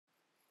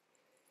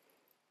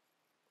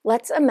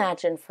Let's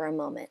imagine for a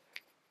moment.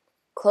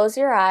 Close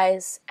your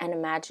eyes and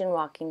imagine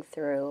walking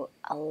through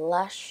a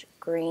lush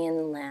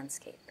green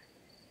landscape,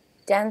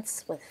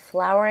 dense with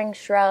flowering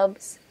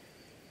shrubs,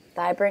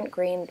 vibrant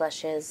green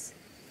bushes,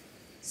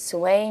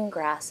 swaying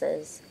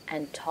grasses,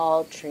 and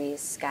tall trees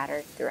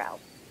scattered throughout.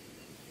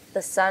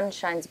 The sun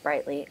shines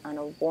brightly on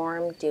a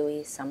warm,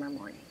 dewy summer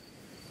morning.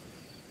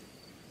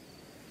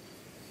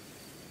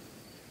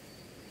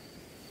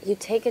 You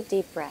take a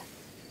deep breath.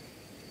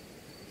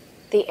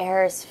 The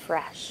air is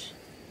fresh.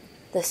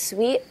 The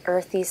sweet,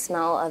 earthy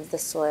smell of the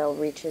soil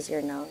reaches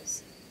your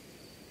nose.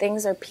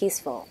 Things are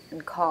peaceful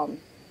and calm.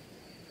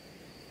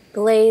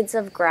 Blades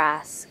of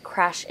grass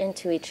crash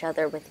into each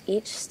other with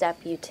each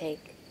step you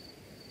take.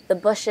 The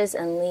bushes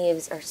and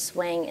leaves are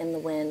swaying in the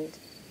wind.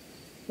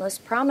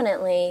 Most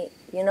prominently,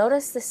 you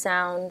notice the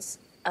sounds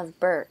of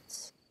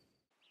birds.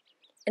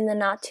 In the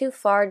not too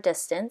far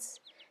distance,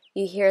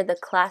 you hear the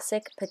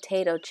classic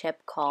potato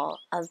chip call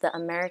of the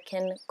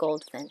American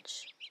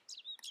goldfinch.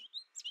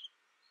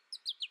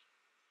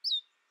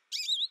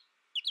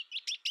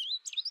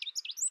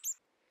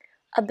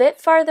 A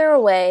bit farther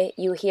away,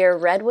 you hear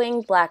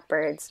red-winged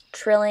blackbirds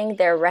trilling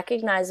their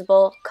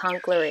recognizable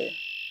conklery.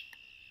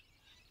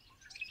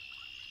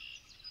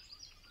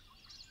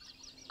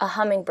 A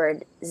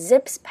hummingbird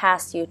zips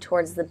past you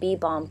towards the bee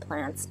balm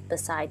plants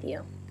beside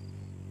you.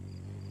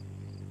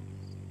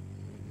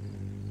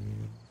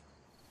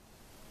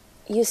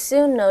 You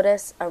soon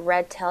notice a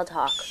red-tailed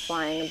hawk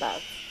flying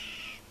above.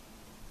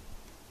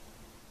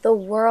 The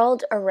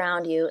world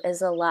around you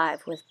is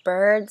alive with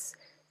birds,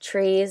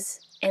 trees,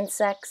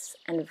 insects,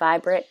 and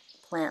vibrant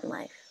plant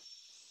life.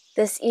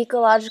 This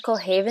ecological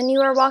haven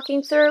you are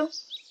walking through,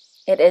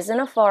 it isn't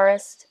a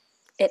forest,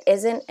 it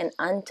isn't an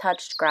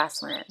untouched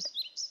grassland.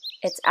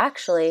 It's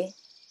actually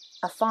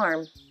a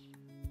farm.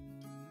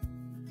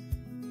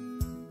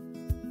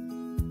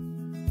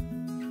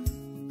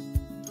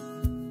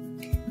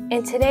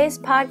 In today's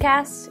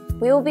podcast,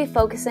 we will be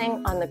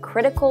focusing on the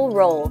critical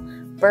role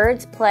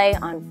birds play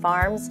on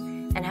farms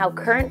and how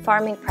current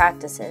farming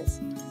practices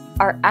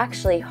are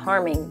actually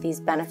harming these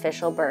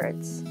beneficial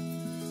birds.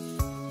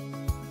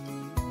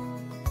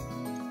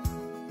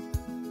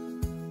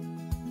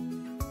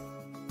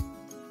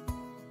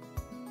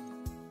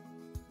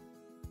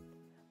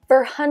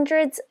 For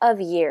hundreds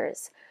of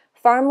years,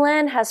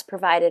 farmland has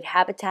provided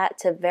habitat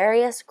to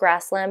various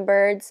grassland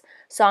birds,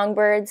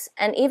 songbirds,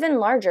 and even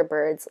larger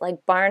birds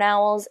like barn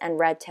owls and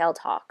red-tailed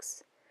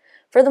hawks.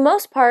 For the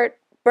most part,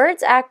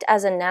 birds act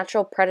as a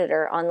natural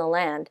predator on the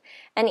land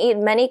and eat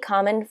many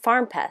common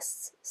farm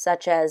pests,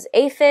 such as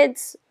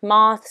aphids,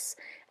 moths,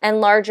 and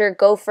larger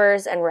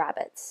gophers and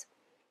rabbits.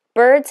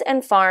 Birds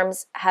and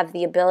farms have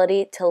the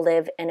ability to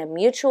live in a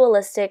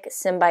mutualistic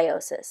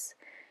symbiosis.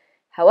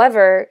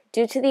 However,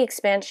 due to the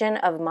expansion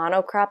of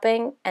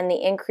monocropping and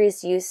the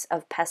increased use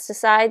of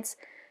pesticides,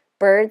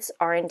 birds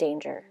are in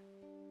danger.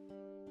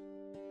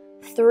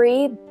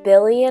 3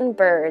 billion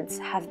birds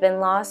have been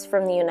lost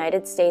from the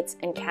United States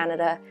and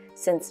Canada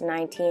since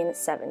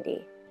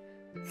 1970.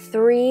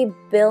 3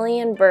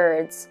 billion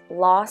birds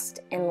lost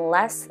in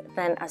less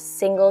than a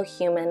single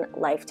human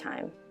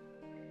lifetime.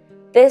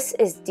 This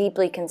is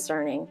deeply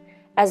concerning,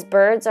 as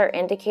birds are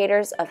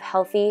indicators of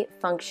healthy,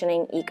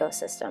 functioning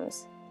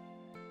ecosystems.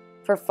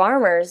 For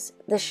farmers,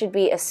 this should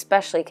be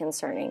especially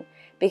concerning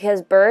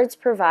because birds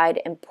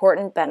provide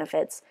important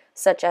benefits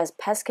such as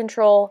pest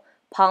control,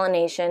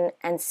 pollination,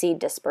 and seed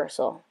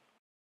dispersal.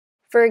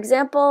 For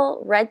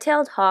example,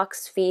 red-tailed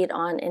hawks feed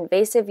on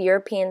invasive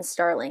European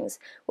starlings,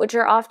 which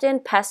are often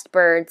pest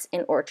birds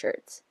in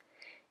orchards.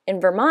 In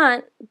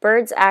Vermont,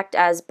 birds act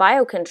as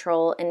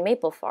biocontrol in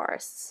maple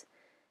forests.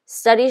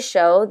 Studies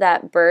show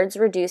that birds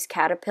reduce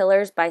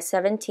caterpillars by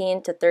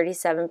 17 to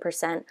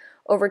 37%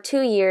 over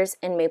 2 years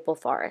in maple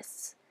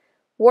forests.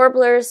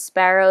 Warblers,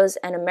 sparrows,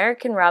 and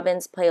American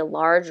robins play a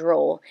large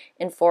role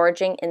in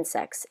foraging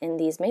insects in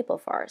these maple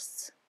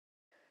forests.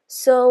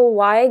 So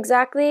why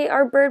exactly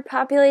are bird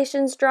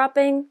populations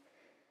dropping?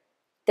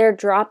 They're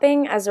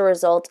dropping as a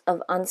result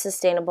of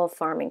unsustainable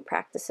farming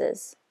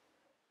practices.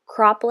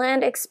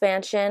 Cropland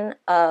expansion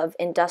of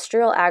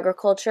industrial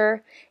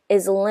agriculture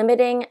is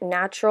limiting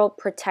natural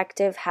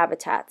protective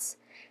habitats,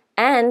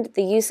 and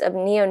the use of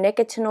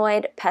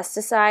neonicotinoid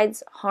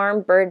pesticides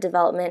harm bird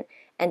development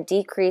and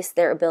decrease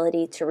their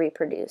ability to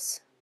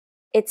reproduce.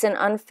 It's an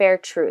unfair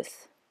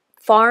truth.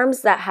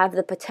 Farms that have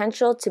the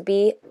potential to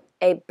be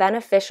a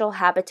beneficial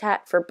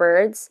habitat for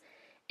birds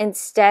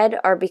instead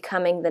are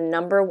becoming the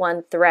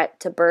 #1 threat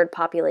to bird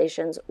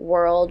populations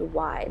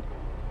worldwide.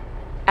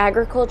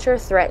 Agriculture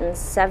threatens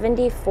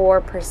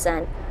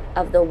 74%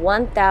 of the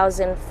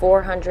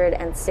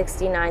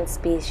 1,469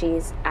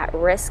 species at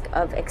risk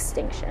of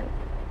extinction.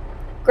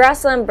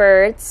 Grassland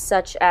birds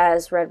such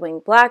as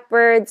red-winged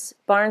blackbirds,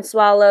 barn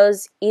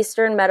swallows,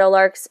 eastern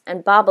meadowlarks,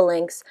 and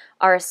bobolinks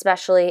are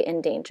especially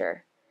in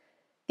danger.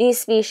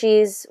 These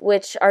species,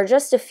 which are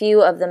just a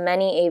few of the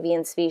many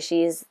avian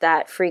species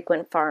that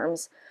frequent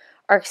farms,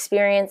 are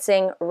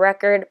experiencing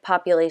record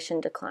population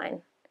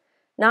decline.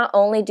 Not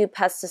only do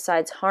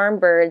pesticides harm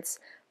birds,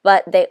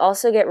 but they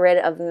also get rid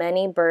of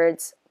many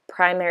birds'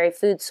 primary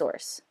food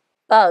source,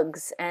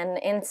 bugs and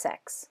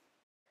insects.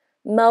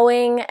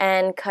 Mowing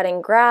and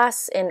cutting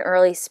grass in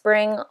early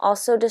spring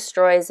also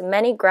destroys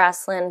many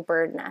grassland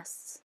bird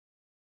nests.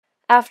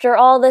 After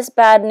all this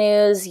bad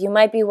news, you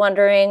might be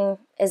wondering,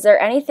 is there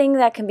anything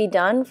that can be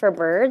done for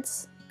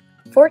birds?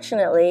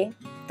 Fortunately,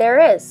 there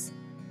is.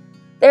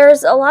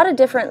 There's a lot of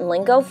different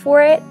lingo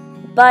for it,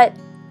 but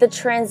the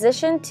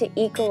transition to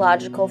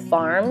ecological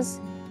farms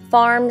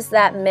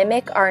that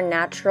mimic our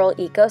natural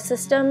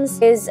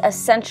ecosystems, is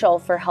essential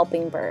for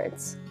helping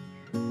birds.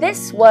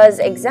 This was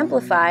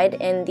exemplified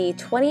in the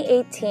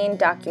 2018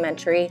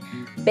 documentary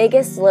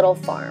Biggest Little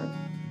Farm.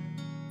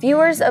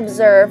 Viewers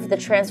observed the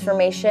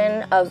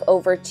transformation of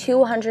over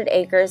 200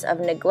 acres of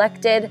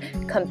neglected,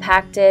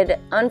 compacted,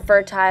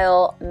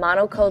 unfertile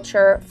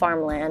monoculture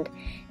farmland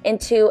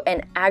into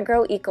an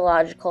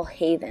agroecological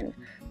haven,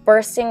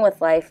 bursting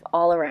with life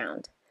all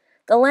around.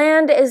 The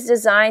land is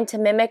designed to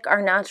mimic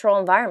our natural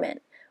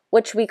environment,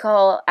 which we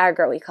call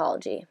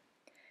agroecology.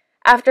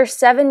 After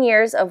 7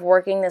 years of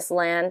working this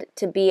land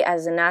to be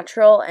as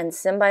natural and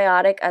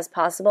symbiotic as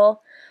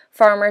possible,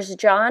 farmers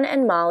John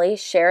and Molly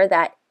share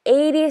that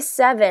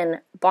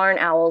 87 barn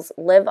owls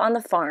live on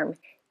the farm,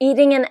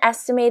 eating an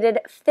estimated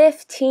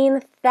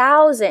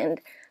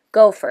 15,000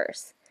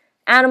 gophers,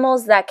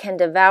 animals that can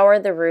devour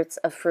the roots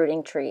of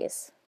fruiting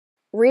trees.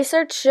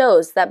 Research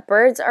shows that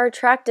birds are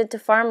attracted to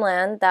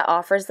farmland that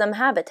offers them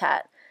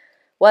habitat,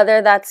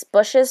 whether that's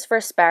bushes for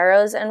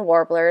sparrows and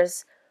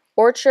warblers,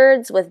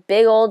 orchards with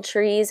big old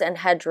trees and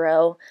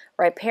hedgerow,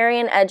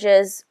 riparian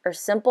edges, or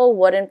simple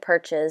wooden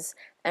perches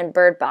and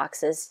bird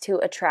boxes to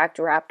attract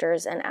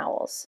raptors and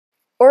owls.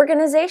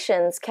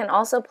 Organizations can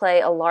also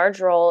play a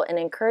large role in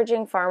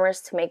encouraging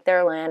farmers to make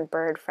their land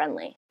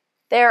bird-friendly.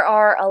 There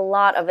are a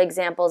lot of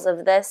examples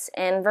of this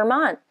in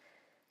Vermont.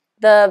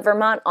 The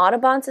Vermont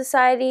Audubon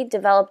Society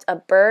developed a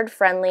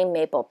bird-friendly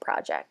maple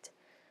project.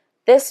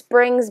 This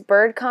brings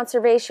bird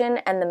conservation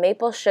and the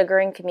maple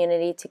sugaring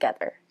community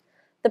together.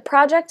 The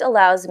project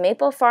allows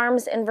maple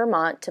farms in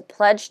Vermont to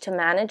pledge to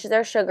manage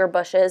their sugar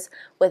bushes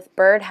with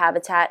bird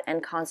habitat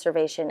and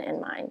conservation in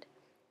mind.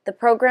 The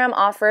program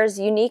offers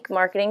unique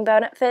marketing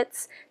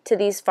benefits to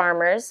these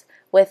farmers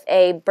with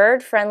a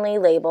bird-friendly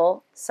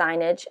label,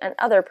 signage, and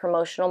other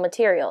promotional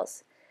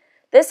materials.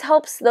 This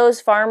helps those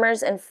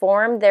farmers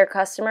inform their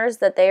customers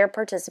that they are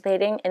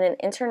participating in an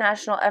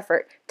international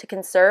effort to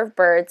conserve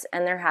birds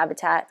and their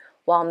habitat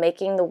while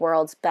making the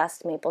world's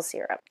best maple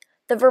syrup.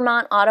 The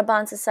Vermont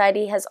Audubon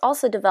Society has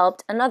also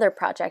developed another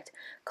project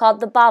called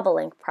the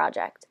Bobolink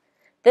Project.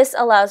 This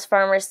allows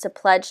farmers to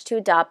pledge to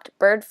adopt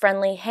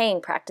bird-friendly haying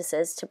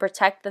practices to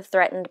protect the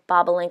threatened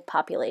bobolink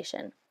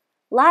population.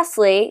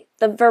 Lastly,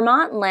 the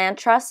Vermont Land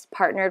Trust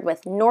partnered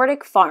with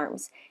Nordic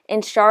Farms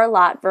in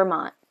Charlotte,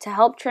 Vermont, to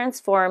help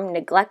transform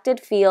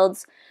neglected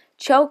fields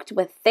choked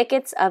with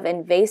thickets of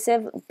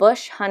invasive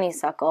bush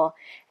honeysuckle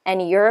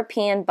and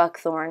European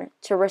buckthorn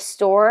to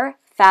restore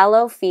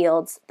fallow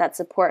fields that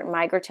support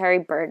migratory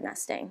bird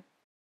nesting.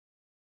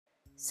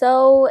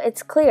 So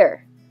it's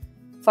clear,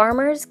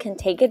 farmers can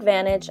take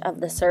advantage of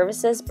the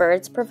services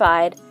birds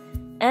provide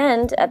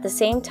and at the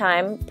same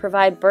time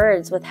provide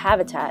birds with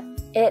habitat.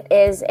 It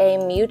is a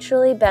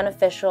mutually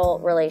beneficial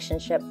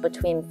relationship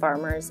between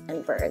farmers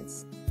and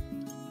birds.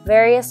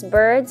 Various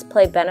birds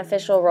play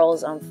beneficial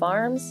roles on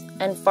farms,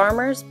 and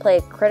farmers play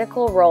a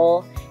critical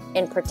role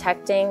in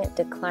protecting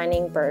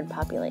declining bird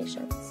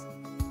populations.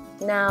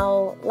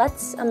 Now,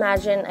 let's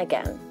imagine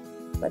again,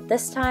 but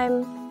this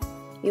time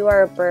you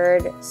are a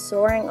bird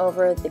soaring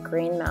over the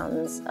green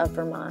mountains of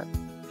Vermont.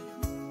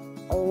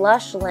 A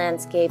lush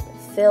landscape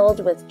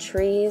filled with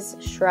trees,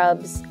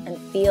 shrubs, and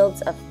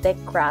fields of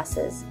thick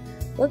grasses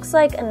looks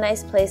like a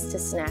nice place to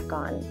snack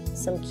on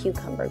some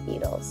cucumber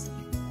beetles.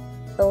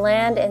 The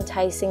land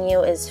enticing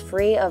you is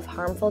free of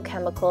harmful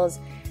chemicals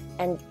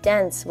and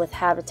dense with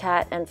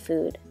habitat and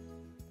food.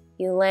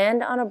 You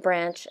land on a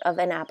branch of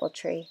an apple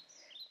tree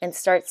and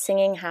start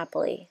singing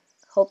happily,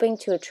 hoping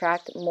to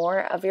attract more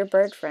of your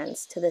bird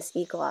friends to this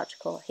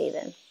ecological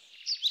haven.